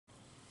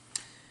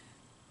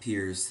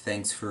Piers,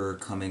 thanks for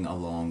coming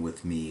along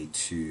with me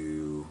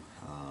to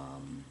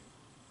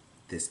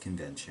this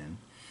convention.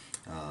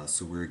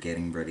 So we're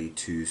getting ready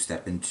to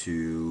step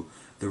into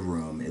the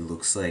room. It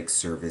looks like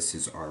service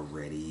is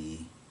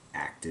already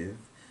active.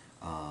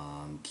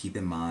 Keep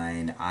in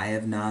mind, I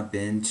have not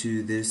been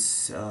to this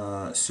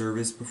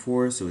service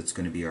before, so it's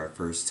going to be our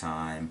first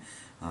time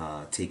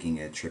taking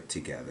a trip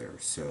together.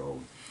 So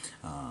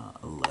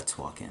let's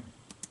walk in.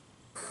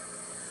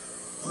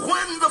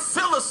 When the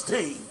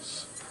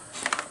Philistines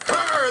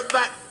heard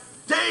that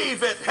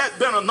David had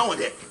been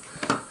anointed,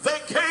 they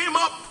came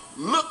up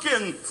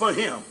looking for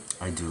him.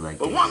 I do like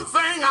But David. one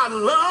thing I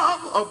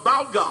love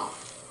about God,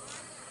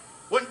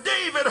 when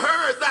David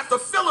heard that the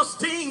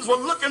Philistines were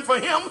looking for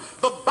him,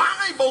 the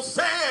Bible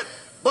said,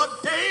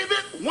 but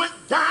David went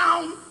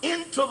down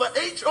into the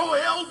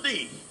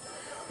H-O-L-D.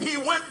 He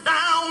went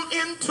down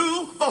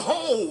into the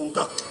hold.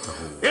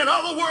 In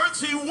other words,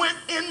 he went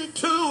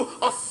into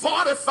a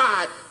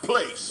fortified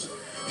place.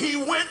 He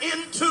went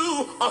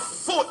into a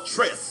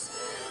fortress.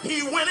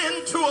 He went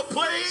into a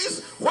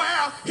place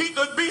where he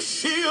could be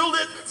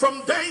shielded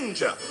from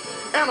danger.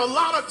 And a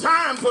lot of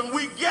times when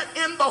we get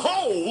in the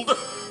hold,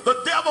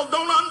 the devil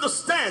don't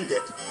understand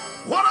it.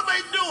 What are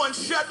they doing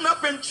shutting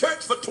up in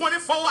church for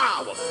 24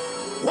 hours?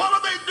 What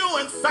are they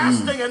doing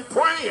fasting and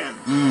praying?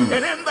 And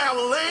then they're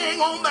laying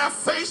on their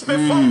face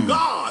before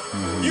God.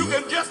 You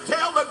can just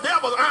tell the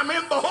devil, I'm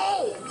in the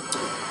hold.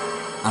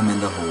 I'm in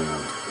the hold.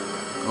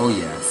 Oh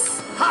yes.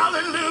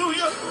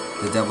 Hallelujah.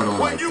 The devil don't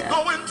When like you that.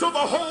 go into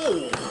the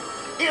hold,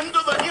 into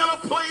the inner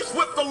place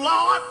with the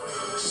Lord,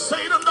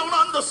 Satan don't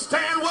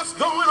understand what's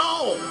going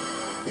on.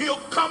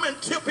 He'll come and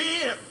tip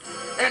in,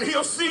 and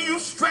he'll see you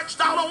stretched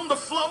out on the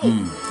floor,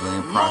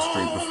 Laying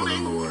prostrate before the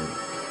Lord.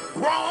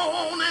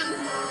 groaning,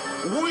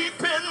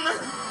 weeping,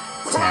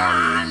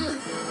 crying,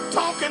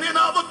 talking in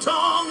other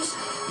tongues.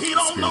 He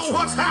don't know Spiritual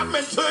what's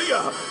happening language. to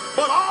you.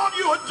 But all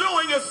you are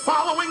doing is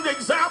following the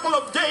example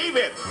of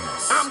David.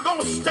 Yes, I'm going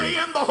to David.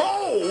 stay in the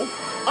hole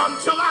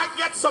until I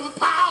get some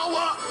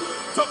power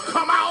to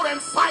come out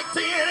and fight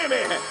the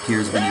enemy.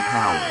 Piers, we need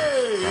power.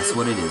 Hey! That's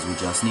what it is. We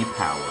just need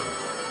power.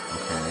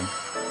 Okay?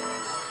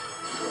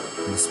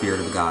 And the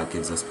Spirit of God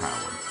gives us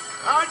power.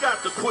 I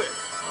got to quit.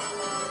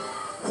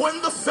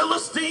 When the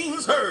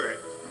Philistines heard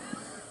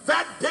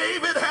that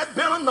David had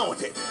been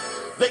anointed,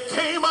 they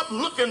came up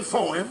looking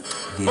for him,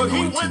 The but he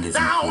anointing went is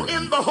down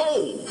important. in the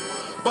hole.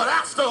 But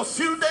after a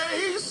few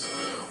days,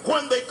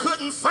 when they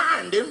couldn't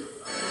find him,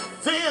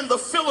 then the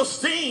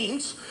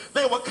Philistines,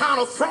 they were kind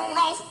of thrown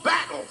off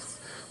battles.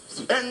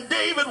 And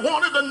David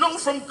wanted to know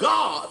from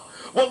God,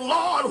 well,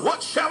 Lord,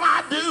 what shall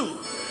I do?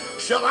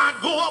 Shall I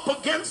go up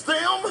against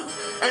them?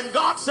 And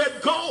God said,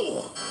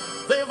 go.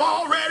 They've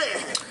already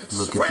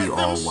spread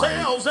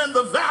themselves in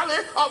the valley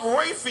of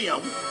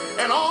Rephaim.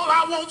 And all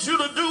I want you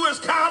to do is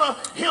kind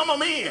of hem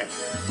them in.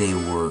 They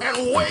work And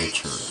for the wait.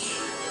 church.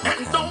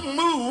 And Okay? don't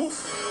move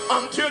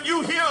until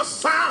you hear a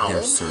sound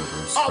They're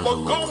servers of for the a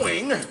Lord.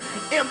 going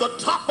in the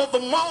top of the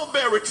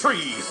mulberry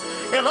trees.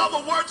 In other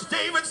words,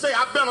 David said,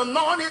 I've been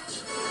anointed.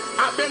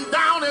 I've been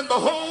down in the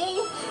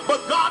hole.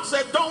 But God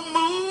said, don't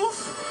move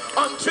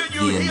until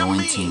you The hear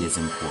anointing me. is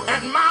important.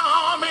 And my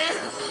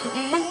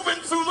army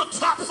moving through the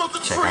tops of the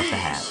Check out the trees.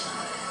 hat.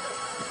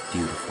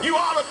 Beautiful. You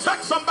ought to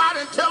touch somebody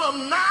and tell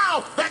them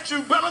now that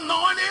you've been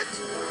anointed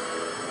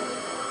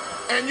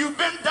and you've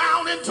been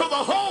down into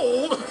the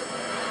hole.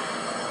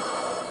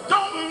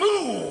 Don't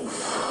move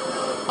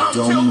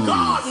until Don't move.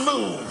 God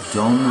moves.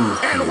 Don't move,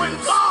 And when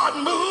Piers. God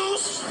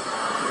moves,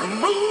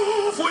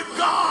 move with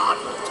God.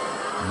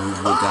 Move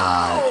with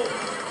God.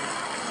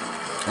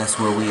 Oh, That's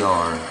where we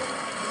are.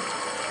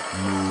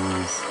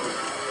 Move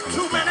with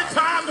too many God.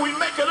 times we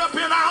make it up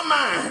in our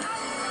mind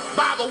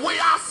by the way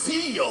I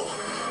feel,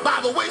 by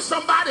the way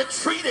somebody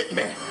treated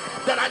me,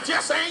 that I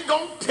just ain't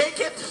gonna take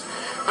it.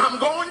 I'm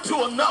going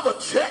to another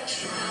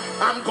church.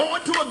 I'm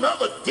going to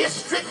another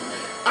district.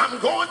 I'm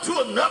going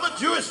to another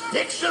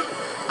jurisdiction.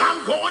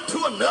 I'm going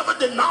to another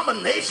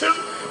denomination.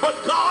 But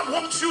God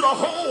wants you to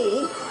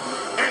hold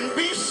and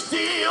be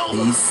still,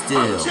 Be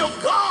still. until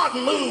God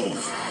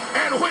moves.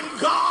 And when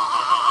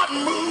God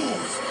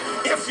moves,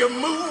 if you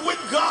move with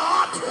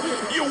God,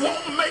 you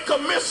won't make a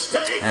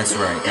mistake. That's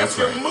right, that's if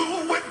you right.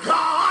 move with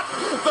God,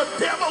 the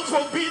devils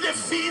will be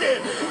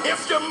defeated.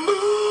 If you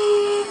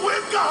move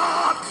with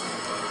God.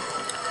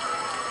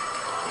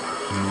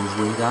 Move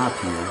with God,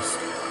 Piers.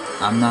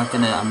 I'm not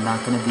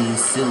gonna be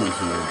silly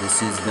here.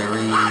 This is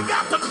very, I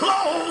got to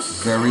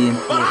close. very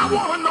But I important.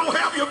 want to know,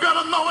 have you been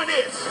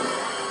anointed?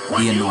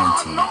 When The you are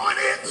anointing.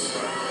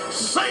 anointed,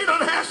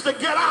 Satan has to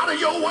get out of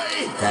your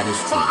way. That is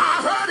For true. I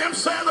heard him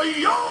say the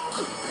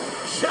yoke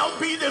shall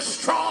be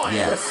destroyed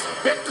Yes.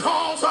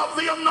 because of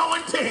the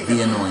anointing.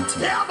 The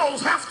anointing.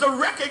 Devils have to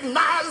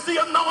recognize the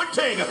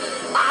anointing.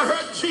 I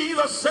heard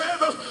Jesus say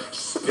the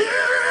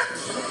Spirit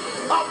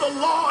of the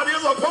Lord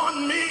is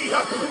upon me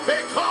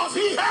because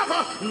he has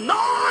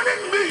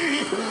anointed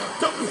me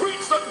to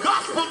preach the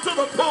gospel to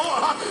the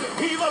poor.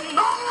 He's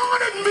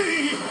anointed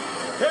me,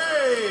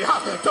 hey,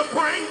 to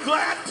bring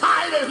glad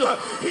tidings.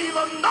 He's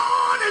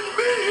anointed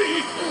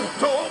me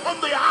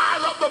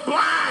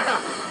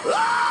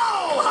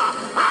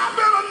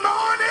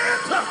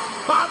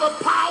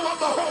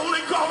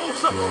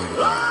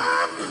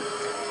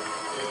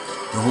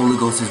The Holy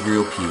Ghost is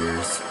real,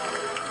 peers.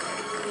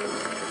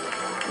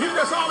 You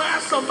just ought to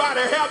ask somebody,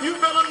 have you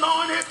been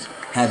anointed?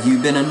 Have you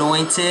been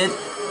anointed?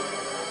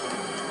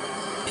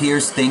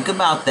 Peers, think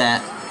about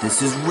that.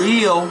 This is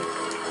real.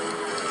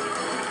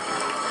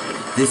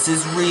 This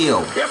is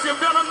real. If you've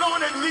been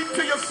anointed, leap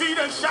to your feet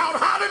and shout,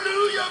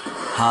 hallelujah.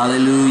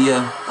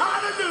 Hallelujah.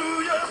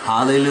 Hallelujah.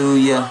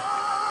 Hallelujah.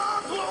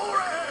 Oh,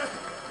 glory.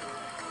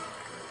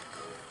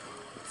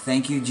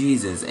 Thank you,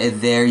 Jesus. And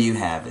there you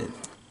have it.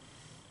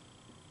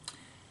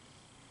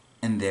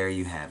 And there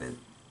you have it.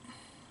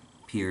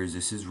 Peers,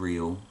 this is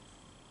real.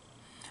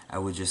 I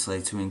would just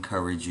like to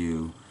encourage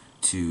you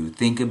to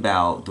think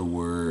about the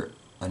word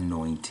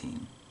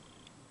anointing.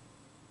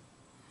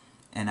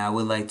 And I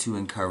would like to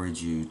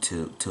encourage you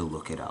to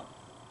look it up.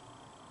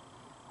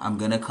 I'm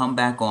going to come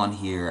back on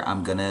here.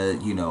 I'm going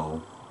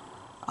to,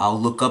 I'll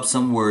look up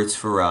some words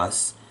for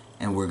us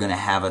and we're going to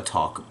have a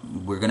talk.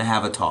 We're going to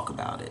have a talk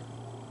about it.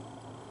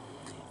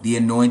 The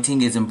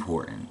anointing is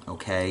important,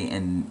 okay?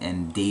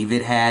 And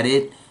David had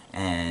it,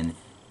 and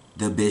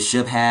the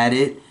bishop had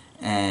it,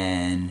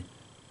 and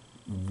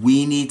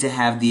we need to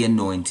have the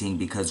anointing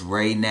because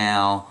right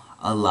now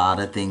a lot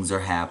of things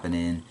are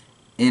happening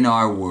in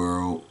our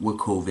world with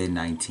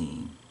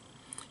COVID-19.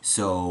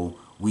 So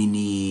we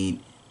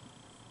need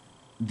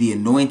the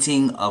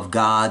anointing of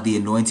God, the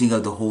anointing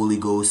of the Holy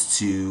Ghost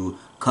to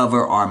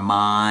cover our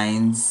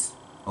minds,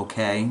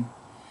 okay?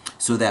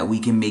 So that we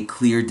can make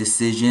clear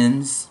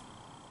decisions,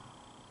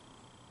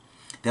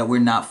 that we're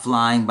not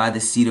flying by the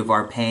seat of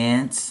our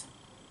pants,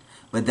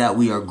 but that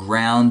we are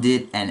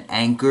grounded and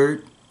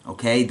anchored,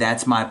 okay?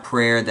 That's my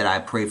prayer that I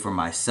pray for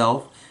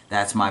myself.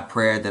 That's my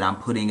prayer that I'm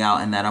putting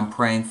out and that I'm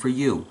praying for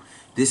you.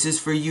 This is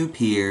for you,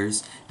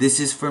 peers. This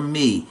is for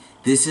me.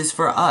 This is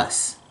for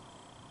us.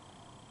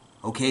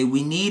 Okay,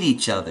 we need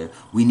each other.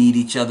 We need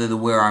each other to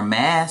wear our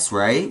masks,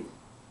 right?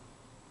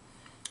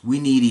 We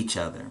need each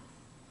other.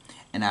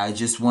 And I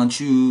just want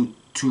you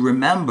to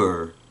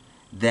remember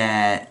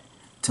that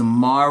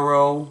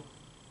tomorrow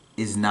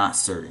is not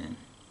certain.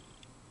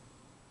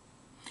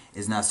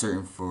 It's not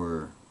certain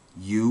for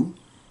you.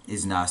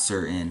 It's not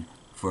certain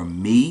for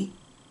me.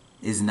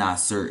 It's not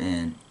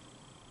certain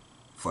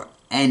for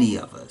any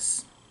of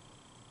us.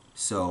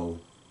 So,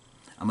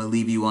 I'm going to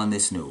leave you on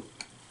this note.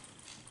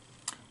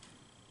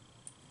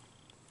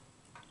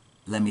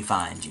 Let me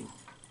find you.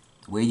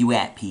 Where you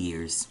at,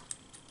 peers?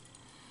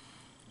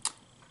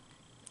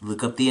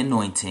 Look up the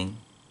anointing,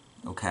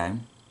 okay?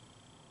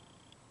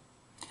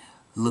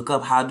 Look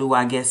up how do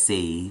I get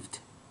saved.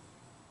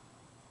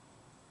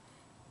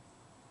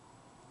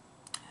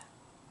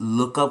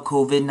 Look up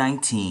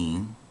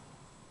COVID-19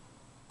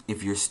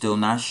 if you're still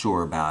not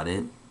sure about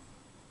it.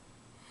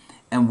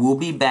 And we'll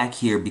be back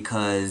here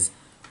because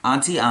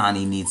Auntie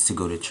Annie needs to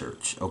go to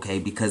church, okay?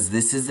 Because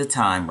this is the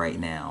time right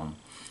now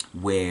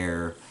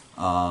where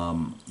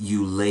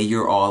you lay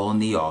your all on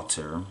the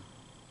altar.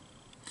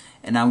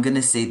 And I'm going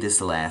to say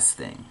this last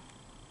thing.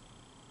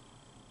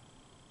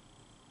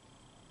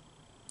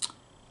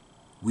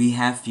 We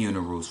have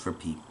funerals for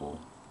people.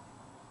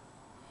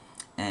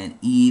 And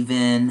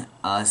even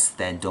us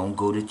that don't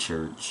go to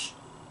church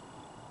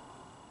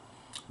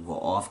will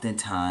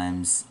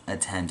oftentimes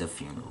attend a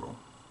funeral.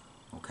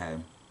 Okay?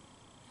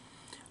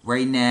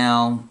 Right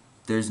now,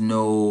 there's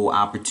no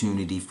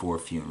opportunity for a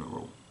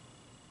funeral.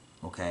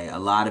 Okay? A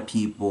lot of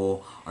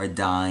people are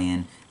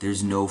dying.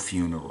 There's no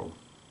funeral.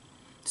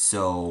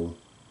 So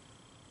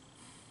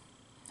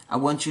I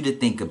want you to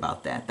think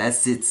about that. That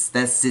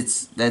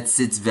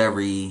sits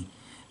very,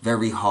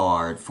 very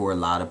hard for a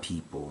lot of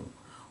people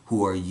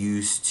who are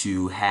used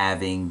to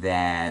having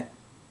that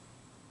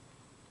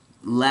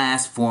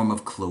last form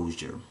of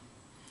closure.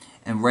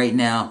 And right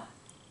now,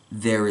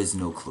 there is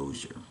no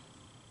closure.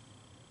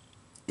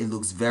 It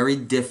looks very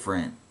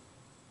different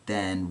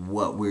than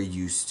what we're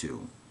used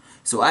to.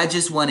 So I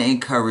just want to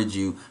encourage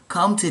you,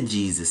 come to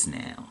Jesus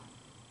now.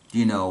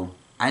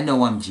 I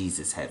know I'm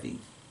Jesus heavy,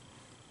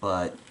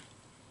 but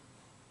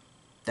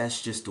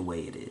that's just the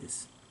way it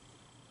is.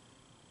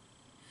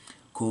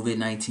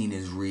 COVID-19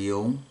 is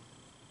real.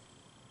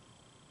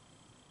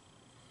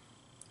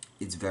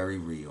 It's very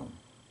real.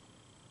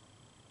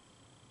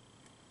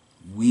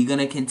 We're going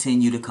to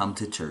continue to come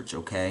to church,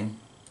 okay?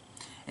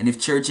 And if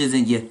church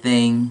isn't your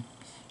thing,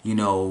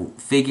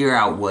 figure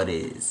out what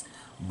is.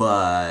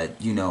 But,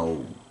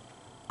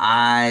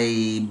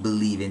 I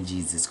believe in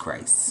Jesus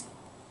Christ,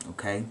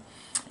 okay?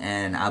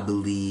 And I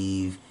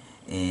believe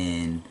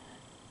in,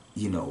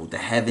 the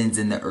heavens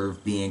and the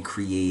earth being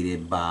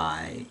created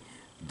by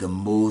the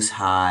Most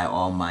High,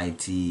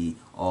 Almighty,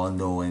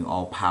 all-knowing,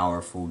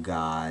 all-powerful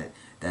God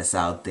that's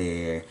out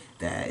there,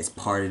 that is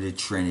part of the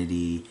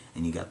Trinity,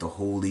 and you got the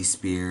Holy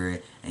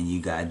Spirit, and you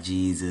got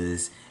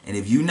Jesus. And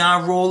if you're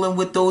not rolling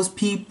with those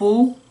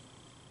people,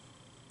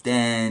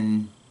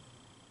 then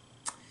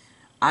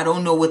I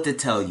don't know what to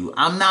tell you.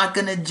 I'm not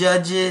going to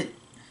judge it,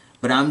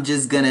 but I'm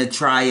just going to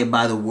try it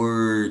by the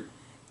word.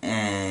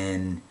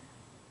 And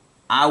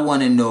I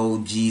want to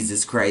know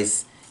Jesus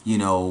Christ,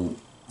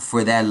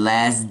 for that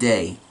last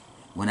day.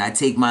 When I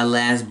take my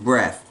last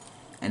breath,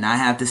 And I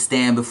have to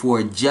stand before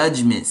a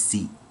judgment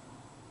seat.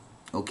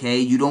 Okay?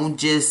 You don't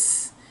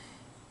just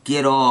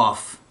get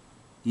off,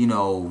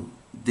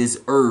 this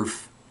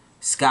earth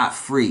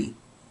scot-free.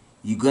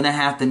 You're going to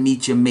have to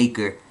meet your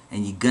maker,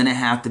 and you're going to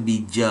have to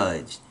be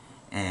judged.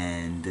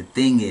 And the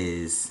thing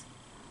is,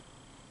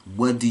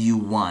 what do you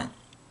want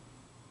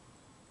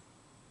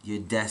your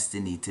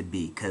destiny to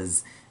be?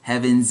 Because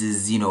heavens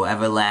is,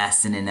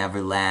 everlasting and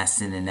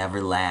everlasting and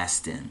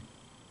everlasting.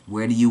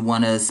 Where do you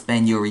want to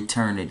spend your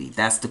eternity?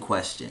 That's the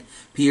question.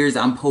 Peers,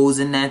 I'm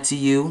posing that to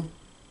you.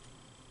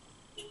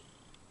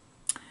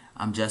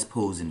 I'm just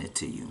posing it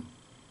to you.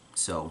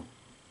 So,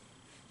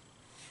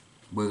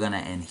 we're going to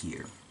end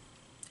here.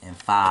 In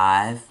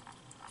 5,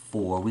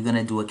 4, we're going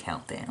to do a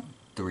countdown.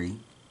 3,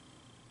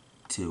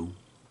 2,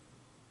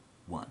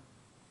 1.